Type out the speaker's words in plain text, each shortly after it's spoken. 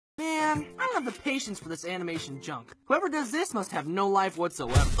man, I don't have the patience for this animation junk. Whoever does this must have no life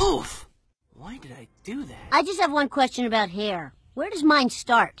whatsoever. Oof! Why did I do that? I just have one question about hair. Where does mine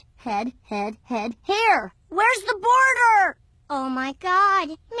start? Head, head, head, hair. Where's the border? Oh my god,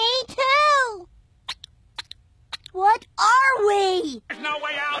 me too! What are we? There's no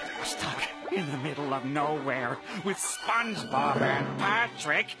way out! We're stuck in the middle of nowhere with SpongeBob and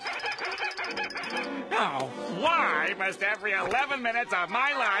Patrick. Oh, why must every 11 minutes of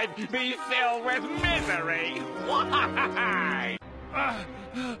my life be filled with misery? Why?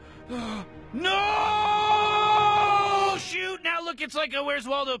 No! Shoot! Now look, it's like a Where's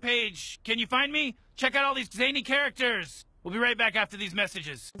Waldo page. Can you find me? Check out all these zany characters. We'll be right back after these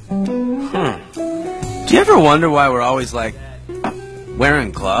messages. Do you ever wonder why we're always, like,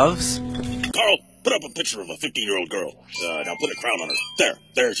 wearing gloves? Carl, put up a picture of a 15-year-old girl. Now put a crown on her.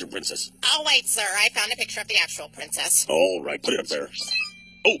 There's your princess. Oh, wait, sir. I found a picture of the actual princess. All right, put it up there.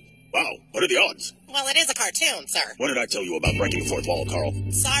 Oh, wow. What are the odds? Well, it is a cartoon, sir. What did I tell you about breaking the fourth wall, Carl?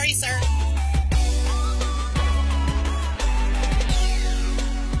 Sorry, sir.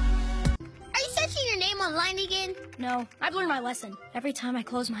 Are you searching your name online again? No, I've learned my lesson. Every time I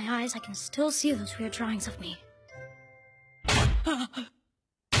close my eyes, I can still see those weird drawings of me.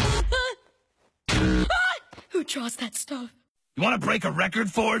 Who draws that stuff? You want to break a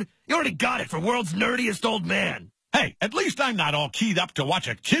record, Ford? You already got it for world's nerdiest old man. Hey, at least I'm not all keyed up to watch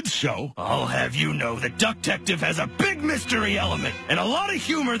a kid's show. I'll have you know that Ducktective has a big mystery element and a lot of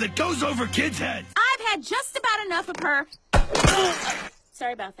humor that goes over kids' heads. I've had just about enough of her.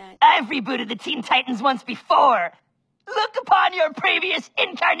 Sorry about that. I've rebooted the Teen Titans once before. Look upon your previous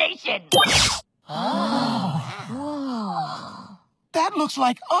incarnation. That looks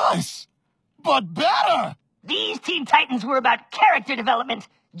like us, but better. These Teen Titans were about character development,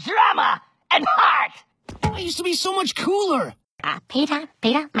 drama, and heart. I used to be so much cooler. Peter,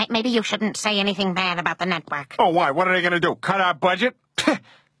 maybe you shouldn't say anything bad about the network. Oh, why? What are they going to do? Cut our budget? I'm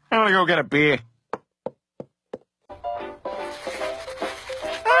going to go get a beer.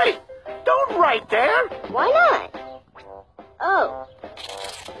 Hey, don't write there. Why not? Oh.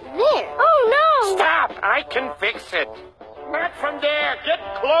 There. Oh, no! Stop! I can fix it. Not from there. Get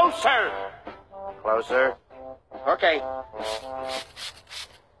closer. Closer. Okay.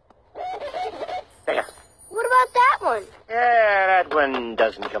 There. What about that one? Yeah, that one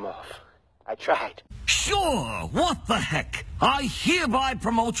doesn't come off. I tried. Sure, what the heck? I hereby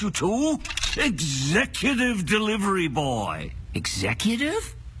promote you to Executive Delivery Boy.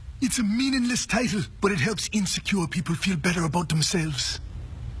 Executive? It's a meaningless title, but it helps insecure people feel better about themselves.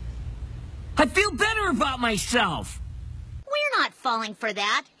 I feel better about myself. We're not falling for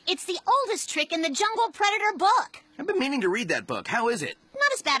that. It's the oldest trick in the Jungle Predator book. I've been meaning to read that book. How is it?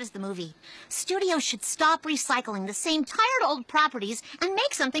 Not as bad as the movie. Studios should stop recycling the same tired old properties and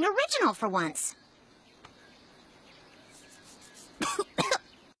make something original for once.